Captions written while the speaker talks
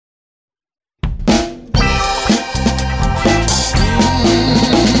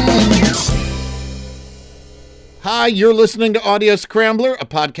Hi, you're listening to Audio Scrambler, a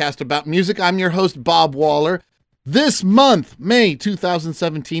podcast about music. I'm your host, Bob Waller. This month, May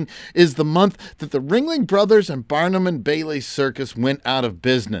 2017, is the month that the Ringling Brothers and Barnum and Bailey Circus went out of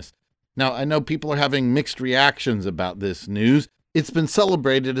business. Now, I know people are having mixed reactions about this news. It's been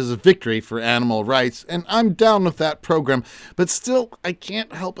celebrated as a victory for animal rights, and I'm down with that program, but still, I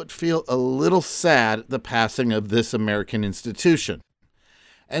can't help but feel a little sad at the passing of this American institution.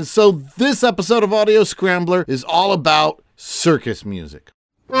 And so this episode of Audio Scrambler is all about circus music.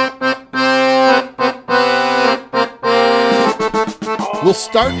 We'll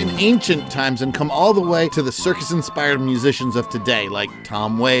start in ancient times and come all the way to the circus-inspired musicians of today, like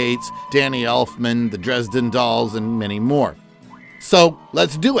Tom Waits, Danny Elfman, the Dresden Dolls, and many more. So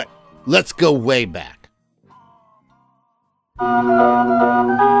let's do it. Let's go way back.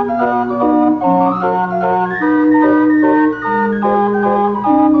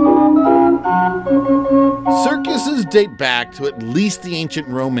 Circuses date back to at least the ancient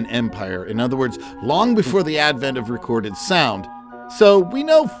Roman Empire, in other words, long before the advent of recorded sound. So we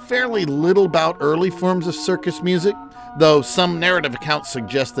know fairly little about early forms of circus music, though some narrative accounts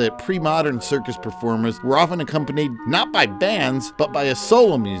suggest that pre-modern circus performers were often accompanied not by bands, but by a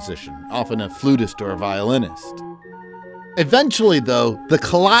solo musician, often a flutist or a violinist. Eventually, though, the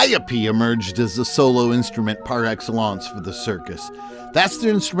calliope emerged as the solo instrument par excellence for the circus. That's the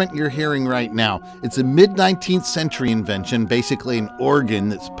instrument you're hearing right now. It's a mid-19th century invention, basically an organ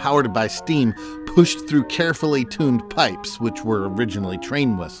that's powered by steam pushed through carefully tuned pipes, which were originally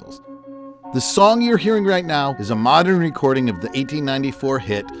train whistles. The song you're hearing right now is a modern recording of the 1894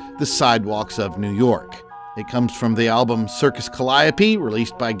 hit, The Sidewalks of New York. It comes from the album Circus Calliope,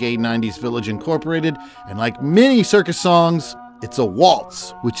 released by Gay 90s Village Incorporated, and like many circus songs, it's a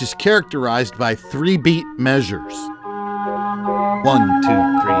waltz, which is characterized by 3-beat measures. 1, 2,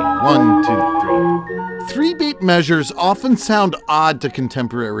 3, 1, 2, 3. 3-beat measures often sound odd to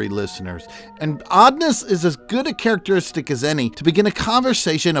contemporary listeners, and oddness is as good a characteristic as any to begin a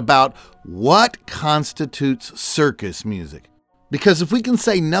conversation about what constitutes circus music. Because if we can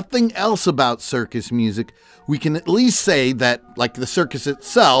say nothing else about circus music, we can at least say that, like the circus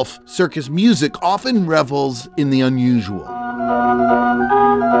itself, circus music often revels in the unusual.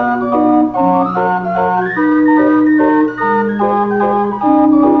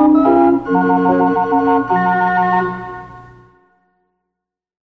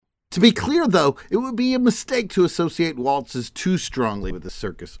 To be clear, though, it would be a mistake to associate waltzes too strongly with the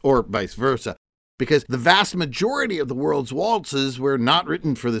circus, or vice versa, because the vast majority of the world's waltzes were not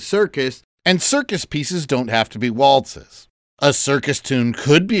written for the circus, and circus pieces don't have to be waltzes. A circus tune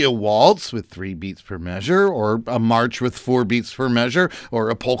could be a waltz with 3 beats per measure, or a march with 4 beats per measure, or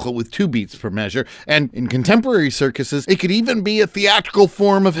a polka with 2 beats per measure, and in contemporary circuses, it could even be a theatrical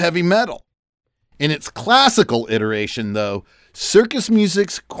form of heavy metal. In its classical iteration, though, circus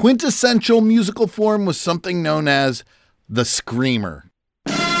music's quintessential musical form was something known as the screamer.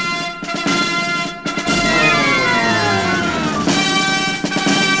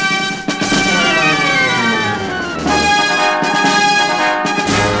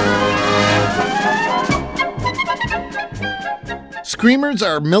 Screamers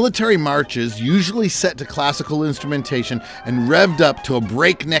are military marches usually set to classical instrumentation and revved up to a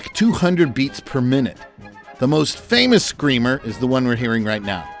breakneck 200 beats per minute. The most famous screamer is the one we're hearing right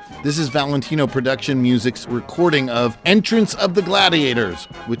now. This is Valentino Production Music's recording of Entrance of the Gladiators,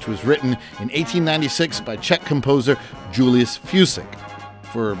 which was written in 1896 by Czech composer Julius Fusik.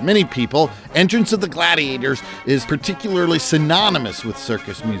 For many people, Entrance of the Gladiators is particularly synonymous with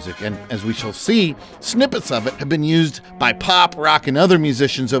circus music, and as we shall see, snippets of it have been used by pop, rock, and other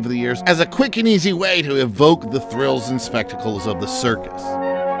musicians over the years as a quick and easy way to evoke the thrills and spectacles of the circus.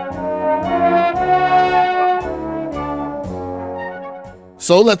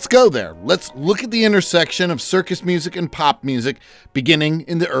 So let's go there. Let's look at the intersection of circus music and pop music beginning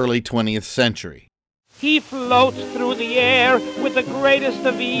in the early 20th century. He floats through the air with the greatest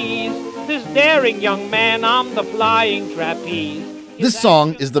of ease, this daring young man on the flying trapeze. This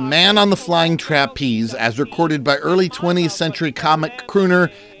song is The Man on the Flying Trapeze, as recorded by early 20th century comic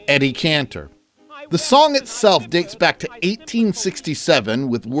crooner Eddie Cantor. The song itself dates back to 1867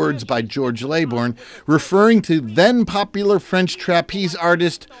 with words by George Laybourne referring to then popular French trapeze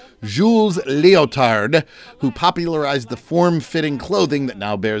artist Jules Léotard, who popularized the form-fitting clothing that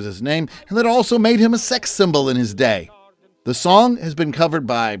now bears his name and that also made him a sex symbol in his day. The song has been covered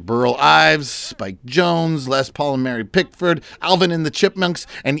by Burl Ives, Spike Jones, Les Paul and Mary Pickford, Alvin and the Chipmunks,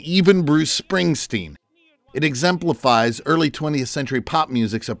 and even Bruce Springsteen. It exemplifies early 20th century pop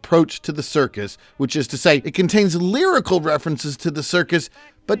music's approach to the circus, which is to say, it contains lyrical references to the circus,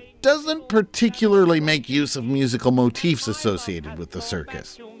 but doesn't particularly make use of musical motifs associated with the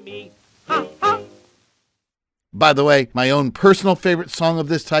circus. By the way, my own personal favorite song of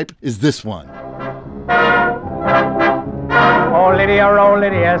this type is this one. Oh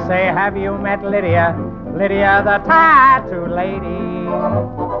Lydia, say have you met Lydia? Lydia the tattooed lady.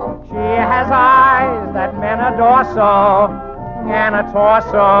 She has eyes that men adore so, and a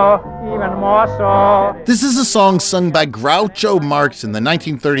torso even more so. This is a song sung by Groucho Marx in the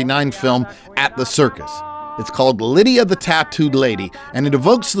 1939 film At the Circus. It's called Lydia the Tattooed Lady, and it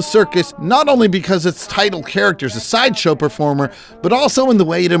evokes the circus not only because its title character is a sideshow performer, but also in the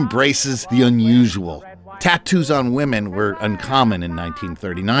way it embraces the unusual. Tattoos on women were uncommon in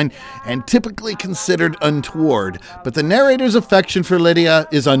 1939 and typically considered untoward, but the narrator's affection for Lydia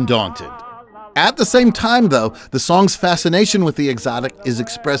is undaunted. At the same time, though, the song's fascination with the exotic is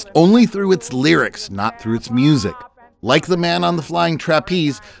expressed only through its lyrics, not through its music. Like the man on the flying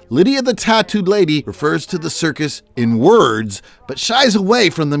trapeze, Lydia the Tattooed Lady refers to the circus in words, but shies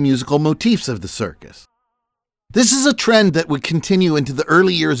away from the musical motifs of the circus. This is a trend that would continue into the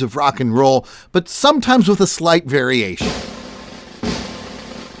early years of rock and roll, but sometimes with a slight variation.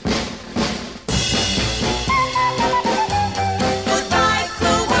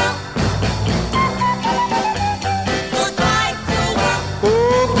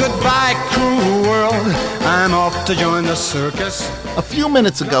 I'm off to join the circus. A few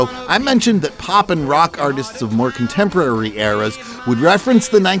minutes ago, I mentioned that pop and rock artists of more contemporary eras would reference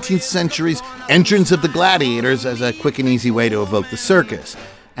the 19th century's entrance of the gladiators as a quick and easy way to evoke the circus.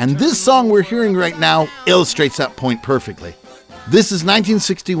 And this song we're hearing right now illustrates that point perfectly. This is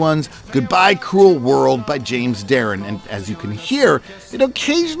 1961's Goodbye Cruel World by James Darren, and as you can hear, it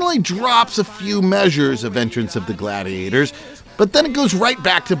occasionally drops a few measures of Entrance of the Gladiators, but then it goes right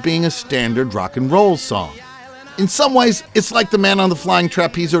back to being a standard rock and roll song. In some ways, it's like the man on the flying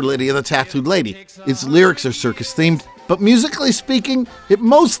trapeze or Lydia the Tattooed Lady. Its lyrics are circus-themed, but musically speaking, it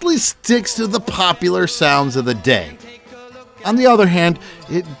mostly sticks to the popular sounds of the day. On the other hand,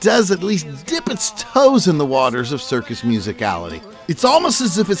 it does at least dip its toes in the waters of circus musicality. It's almost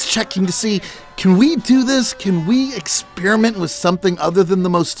as if it's checking to see, can we do this? Can we experiment with something other than the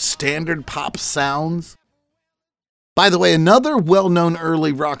most standard pop sounds? By the way, another well-known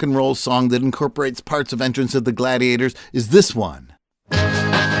early rock and roll song that incorporates parts of Entrance of the Gladiators is this one.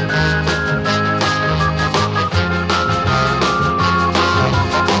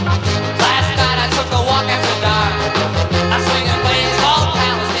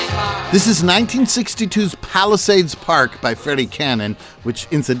 This is 1962's Palisades Park by Freddie Cannon, which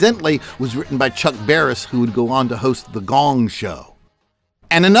incidentally was written by Chuck Barris, who would go on to host The Gong Show.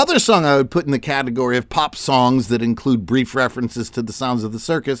 And another song I would put in the category of pop songs that include brief references to the sounds of the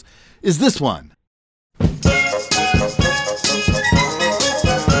circus is this one.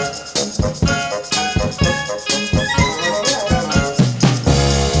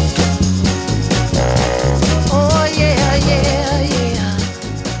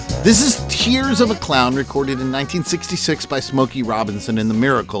 This is Tears of a Clown, recorded in 1966 by Smokey Robinson and the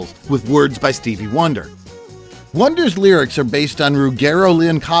Miracles, with words by Stevie Wonder. Wonder's lyrics are based on Ruggero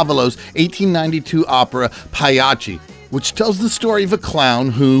Leoncavalo's 1892 opera Pagliacci, which tells the story of a clown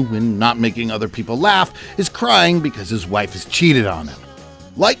who, when not making other people laugh, is crying because his wife has cheated on him.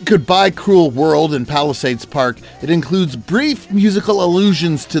 Like Goodbye Cruel World and Palisades Park, it includes brief musical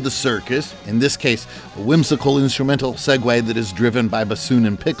allusions to the circus, in this case, a whimsical instrumental segue that is driven by bassoon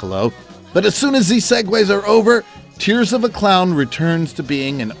and piccolo. But as soon as these segues are over, Tears of a Clown returns to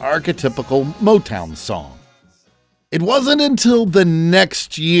being an archetypical Motown song. It wasn't until the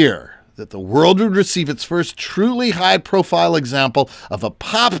next year that the world would receive its first truly high-profile example of a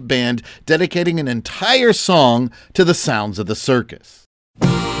pop band dedicating an entire song to the sounds of the circus. For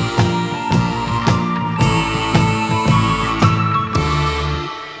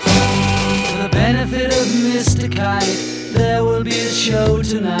the benefit of Mr. Kite, there will be a show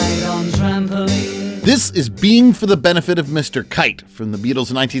tonight on trampoline. This is Being for the Benefit of Mr. Kite from the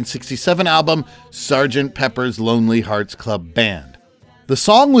Beatles' 1967 album, Sgt. Pepper's Lonely Hearts Club Band. The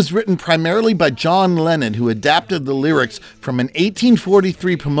song was written primarily by John Lennon, who adapted the lyrics from an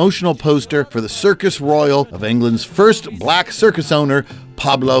 1843 promotional poster for the Circus Royal of England's first black circus owner,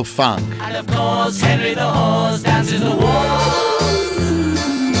 Pablo Funk. And of course, Henry the Horse dances the waltz.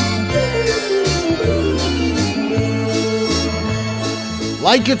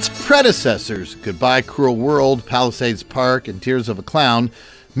 Like its predecessors, Goodbye Cruel World, Palisades Park, and Tears of a Clown,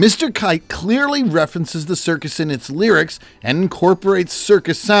 Mr. Kite clearly references the circus in its lyrics and incorporates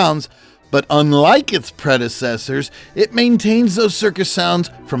circus sounds, But unlike its predecessors, it maintains those circus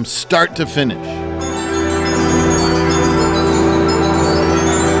sounds from start to finish.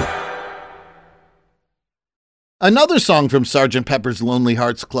 Another song from Sgt. Pepper's Lonely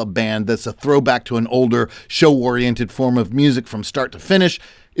Hearts Club Band that's a throwback to an older, show-oriented form of music from start to finish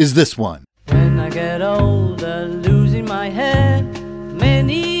is this one. When I get older, losing my head,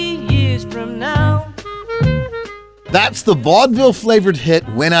 many years from now. That's the vaudeville-flavored hit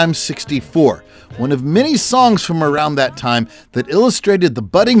When I'm 64, one of many songs from around that time that illustrated the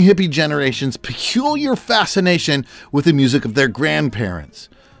budding hippie generation's peculiar fascination with the music of their grandparents.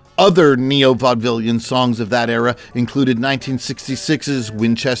 Other neo-vaudevillian songs of that era included 1966's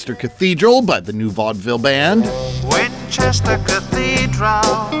Winchester Cathedral by the New Vaudeville Band, Winchester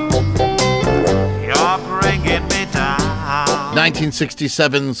Cathedral, you're bringing me down.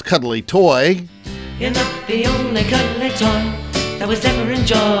 1967's Cuddly Toy, You're not the only cuddly toy that was ever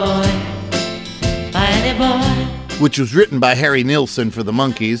enjoyed by any boy. which was written by Harry Nilsson for the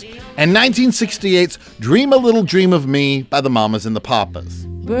Monkees, and 1968's Dream a Little Dream of Me by the Mamas and the Papas.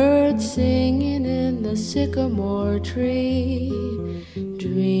 Birds singing in the sycamore tree,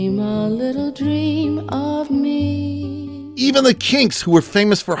 dream a little dream of me. Even the Kinks, who were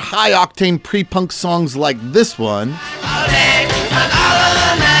famous for high-octane pre-punk songs like this one,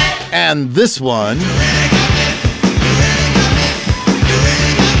 and this one,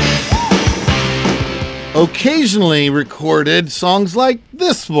 occasionally recorded songs like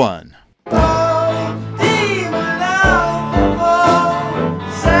this one.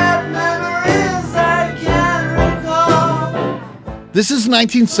 This is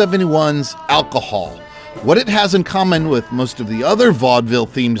 1971's Alcohol. What it has in common with most of the other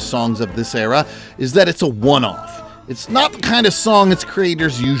vaudeville-themed songs of this era is that it's a one-off. It's not the kind of song its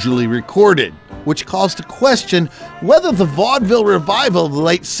creators usually recorded, which calls to question whether the vaudeville revival of the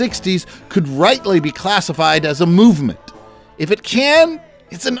late 60s could rightly be classified as a movement. If it can,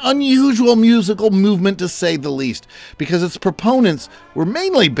 it's an unusual musical movement to say the least, because its proponents were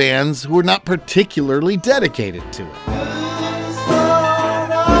mainly bands who were not particularly dedicated to it.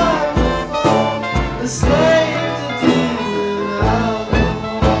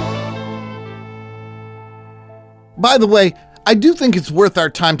 By the way, I do think it's worth our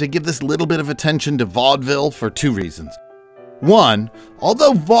time to give this little bit of attention to vaudeville for two reasons. One,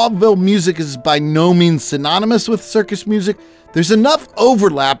 although vaudeville music is by no means synonymous with circus music, there's enough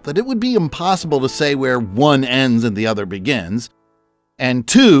overlap that it would be impossible to say where one ends and the other begins. And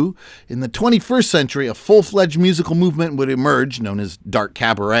two, in the 21st century, a full-fledged musical movement would emerge, known as dark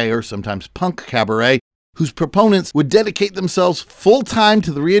cabaret or sometimes punk cabaret, whose proponents would dedicate themselves full-time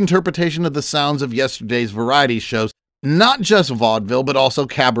to the reinterpretation of the sounds of yesterday's variety shows, not just vaudeville, but also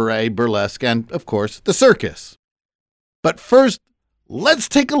cabaret, burlesque, and, of course, the circus. But first, let's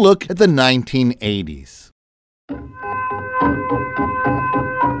take a look at the 1980s.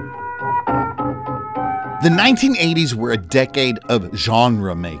 The 1980s were a decade of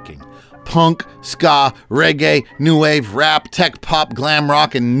genre making. Punk, ska, reggae, new wave, rap, tech pop, glam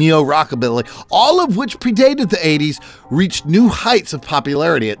rock, and neo-rockabilly, all of which predated the 80s, reached new heights of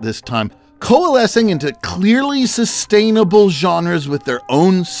popularity at this time, coalescing into clearly sustainable genres with their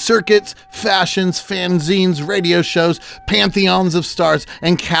own circuits, fashions, fanzines, radio shows, pantheons of stars,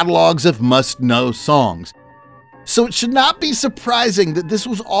 and catalogs of must-know songs. So it should not be surprising that this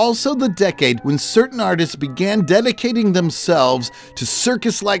was also the decade when certain artists began dedicating themselves to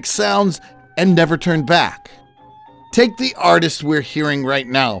circus-like sounds and never turned back. Take the artist we're hearing right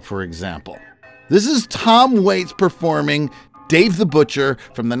now, for example. This is Tom Waits performing Dave the Butcher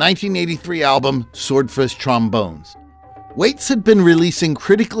from the 1983 album Swordfish Trombones. Waits had been releasing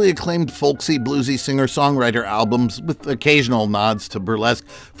critically acclaimed folksy, bluesy singer-songwriter albums with occasional nods to burlesque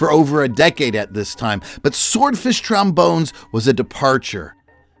for over a decade at this time, but Swordfish Trombones was a departure.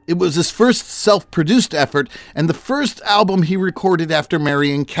 It was his first self-produced effort and the first album he recorded after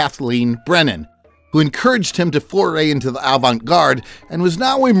marrying Kathleen Brennan, who encouraged him to foray into the avant-garde and was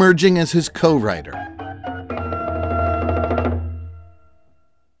now emerging as his co-writer.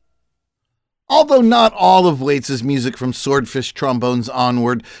 Although not all of Waits' music from Swordfish Trombones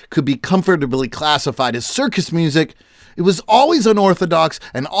onward could be comfortably classified as circus music, it was always unorthodox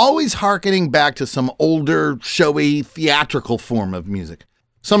and always hearkening back to some older, showy, theatrical form of music.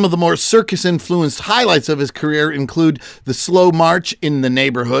 Some of the more circus-influenced highlights of his career include the slow march In the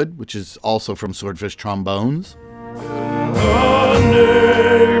Neighborhood, which is also from Swordfish Trombones.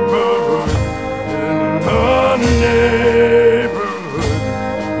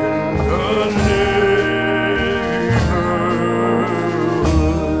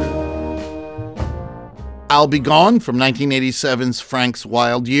 I'll Be Gone from 1987's Frank's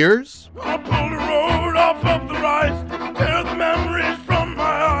Wild Years.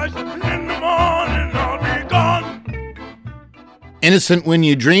 Innocent When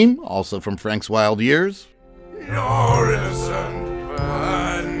You Dream, also from Frank's Wild Years. You're innocent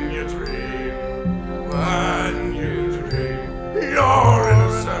when you dream, when you dream. You're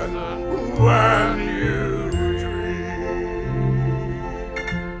innocent when you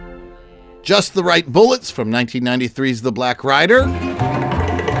dream. Just the Right Bullets from 1993's The Black Rider.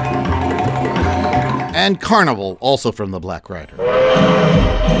 And Carnival, also from The Black Rider.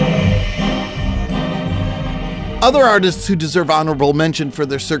 Other artists who deserve honorable mention for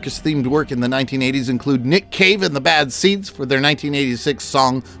their circus-themed work in the 1980s include Nick Cave and the Bad Seeds for their 1986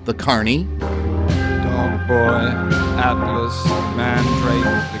 song, The Carney. Dog Boy, Atlas,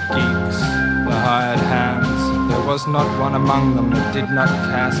 Mandrake, the Geeks, the Hired Hands. There was not one among them that did not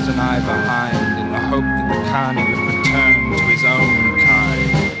cast an eye behind in the hope that the Carney would return to his own kind.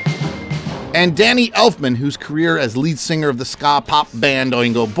 And Danny Elfman, whose career as lead singer of the ska pop band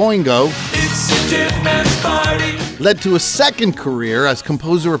Oingo Boingo led to a second career as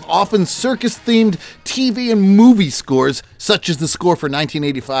composer of often circus-themed TV and movie scores, such as the score for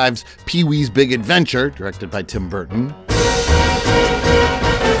 1985's Pee-wee's Big Adventure, directed by Tim Burton.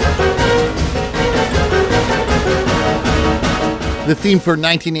 The theme for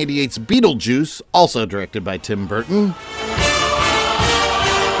 1988's Beetlejuice, also directed by Tim Burton.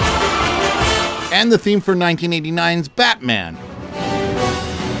 And the theme for 1989's Batman.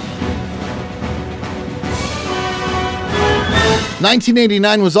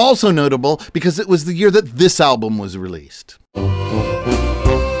 '89 was also notable because it was the year that this album was released.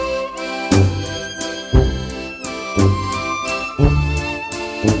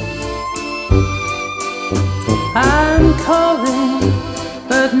 I'm calling,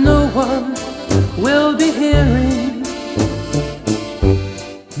 but no one will be hearing.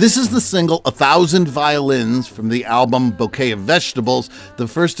 This is the single 1,000 Violins from the album Bouquet of Vegetables, the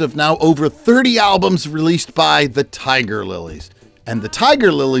first of now over 30 albums released by the Tiger Lilies. And the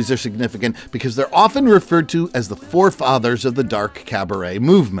Tiger Lilies are significant because they're often referred to as the forefathers of the dark cabaret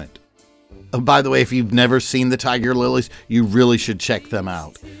movement. By the way, if you've never seen the Tiger Lilies, you really should check them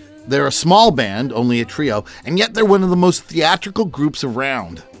out. They're a small band, only a trio, and yet they're one of the most theatrical groups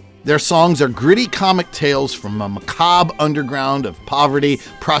around. Their songs are gritty comic tales from a macabre underground of poverty,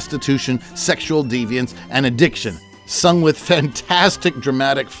 prostitution, sexual deviance, and addiction, sung with fantastic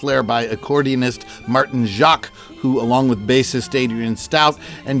dramatic flair by accordionist Martin Jacques, who, along with bassist Adrian Stout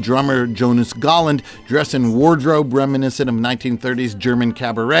and drummer Jonas Golland, dress in wardrobe reminiscent of 1930s German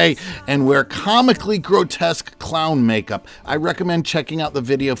cabaret and wear comically grotesque clown makeup. I recommend checking out the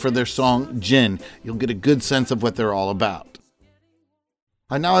video for their song, Gin. You'll get a good sense of what they're all about.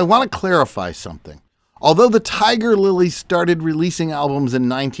 Now, I want to clarify something. Although the Tiger Lilies started releasing albums in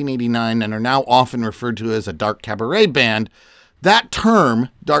 1989 and are now often referred to as a dark cabaret band, that term,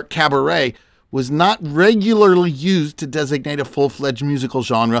 dark cabaret, was not regularly used to designate a full-fledged musical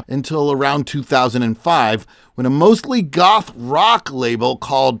genre until around 2005, when a mostly goth rock label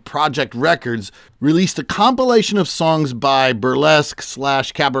called Project Records released a compilation of songs by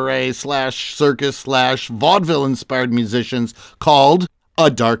burlesque/cabaret/circus/vaudeville-inspired musicians called A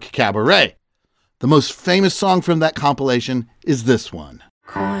Dark Cabaret. The most famous song from that compilation is this one.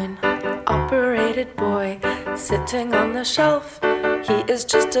 Coin-operated boy sitting on the shelf. He is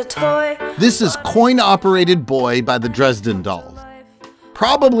just a toy. This is Coin-Operated Boy by the Dresden Dolls.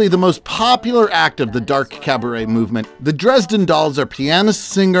 Probably the most popular act of the dark cabaret movement, the Dresden Dolls are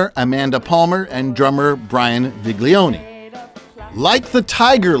pianist-singer Amanda Palmer and drummer Brian Viglione. Like the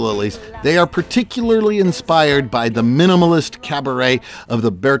Tiger Lilies, they are particularly inspired by the minimalist cabaret of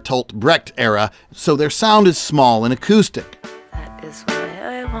the Bertolt Brecht era, so their sound is small and acoustic. That is why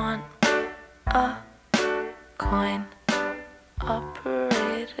I want a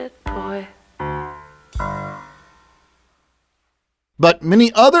coin-operated boy. But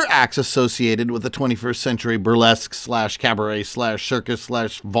many other acts associated with the 21st century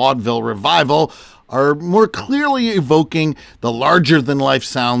burlesque/cabaret/circus/vaudeville revival are more clearly evoking the larger-than-life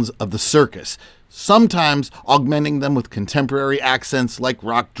sounds of the circus, sometimes augmenting them with contemporary accents like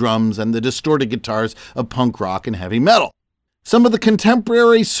rock drums and the distorted guitars of punk rock and heavy metal. Some of the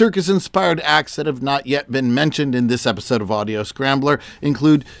contemporary circus-inspired acts that have not yet been mentioned in this episode of Audio Scrambler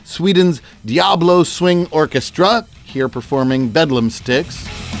include Sweden's Diablo Swing Orchestra, here performing Bedlam Sticks.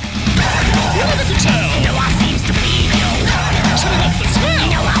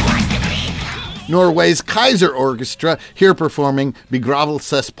 Norway's Kaiser Orchestra, here performing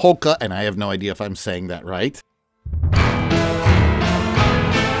Begravelse Polka, and I have no idea if I'm saying that right.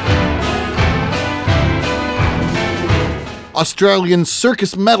 Australian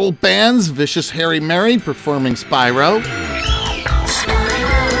circus metal bands Vicious Harry Mary performing Spyro.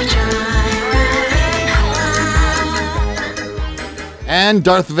 and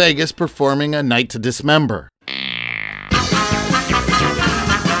Darth Vegas performing A Night to Dismember.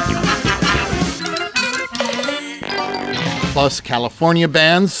 Plus California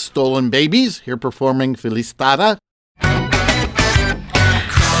bands Stolen Babies, here performing Felicitada.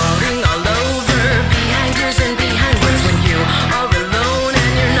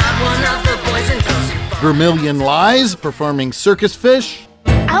 Vermilion Lies, performing Circus Fish.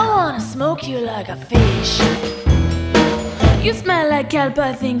 I wanna smoke you like a fish. You smell like kelp,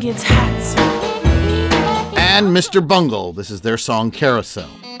 I think it's hot. And Mr. Bungle, this is their song Carousel.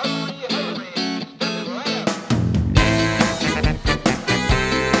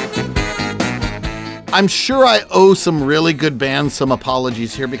 I'm sure I owe some really good bands some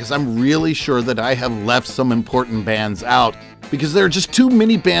apologies here because I'm really sure that I have left some important bands out because there are just too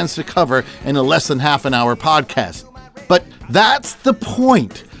many bands to cover in a less than half an hour podcast. But that's the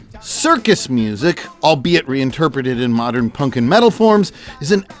point. Circus music, albeit reinterpreted in modern punk and metal forms,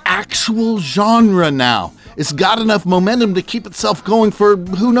 is an actual genre now. It's got enough momentum to keep itself going for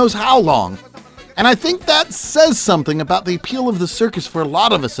who knows how long. And I think that says something about the appeal of the circus for a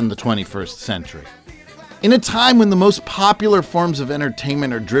lot of us in the 21st century. In a time when the most popular forms of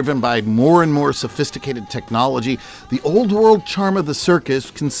entertainment are driven by more and more sophisticated technology, the old world charm of the circus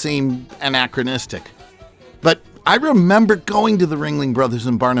can seem anachronistic. But I remember going to the Ringling Brothers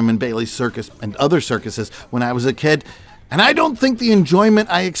and Barnum and Bailey Circus and other circuses when I was a kid, and I don't think the enjoyment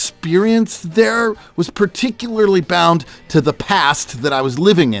I experienced there was particularly bound to the past that I was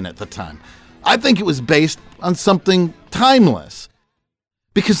living in at the time. I think it was based on something timeless.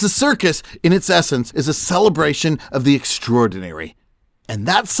 Because the circus, in its essence, is a celebration of the extraordinary. And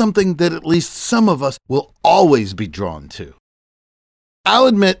that's something that at least some of us will always be drawn to. I'll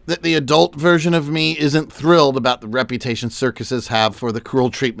admit that the adult version of me isn't thrilled about the reputation circuses have for the cruel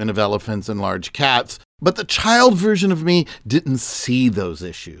treatment of elephants and large cats, but the child version of me didn't see those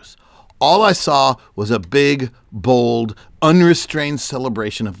issues. All I saw was a big, bold, unrestrained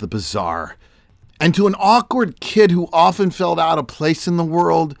celebration of the bizarre. And to an awkward kid who often felt out of place in the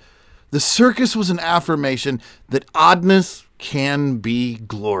world, the circus was an affirmation that oddness can be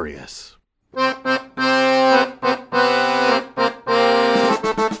glorious.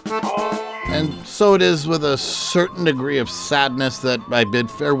 And so it is with a certain degree of sadness that I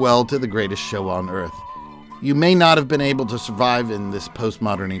bid farewell to the greatest show on earth. You may not have been able to survive in this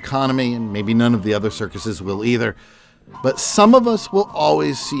postmodern economy, and maybe none of the other circuses will either. But some of us will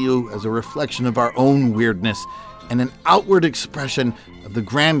always see you as a reflection of our own weirdness and an outward expression of the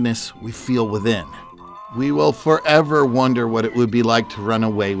grandness we feel within. We will forever wonder what it would be like to run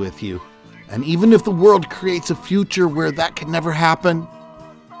away with you. And even if the world creates a future where that can never happen,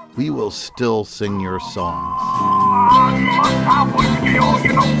 we will still sing your songs.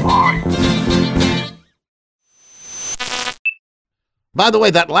 By the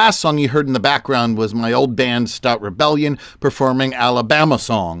way, that last song you heard in the background was my old band Stout Rebellion performing Alabama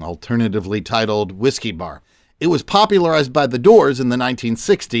Song, alternatively titled Whiskey Bar. It was popularized by The Doors in the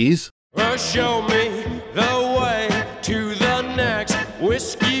 1960s. Show me the way to the next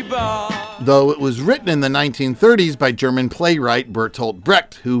whiskey bar. Though it was written in the 1930s by German playwright Bertolt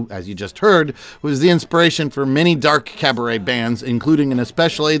Brecht, who, as you just heard, was the inspiration for many dark cabaret bands, including and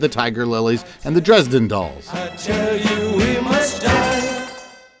especially the Tiger Lilies and the Dresden Dolls. I tell you we must die.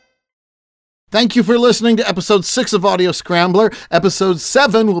 Thank you for listening to episode 6 of Audio Scrambler. Episode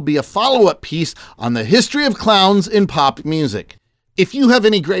 7 will be a follow-up piece on the history of clowns in pop music. If you have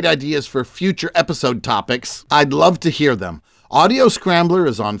any great ideas for future episode topics, I'd love to hear them. Audio Scrambler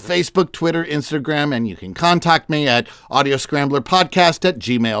is on Facebook, Twitter, Instagram, and you can contact me at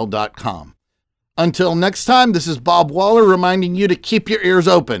audioscramblerpodcast@gmail.com. Until next time, this is Bob Waller reminding you to keep your ears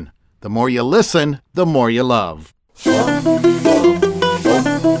open. The more you listen, the more you love.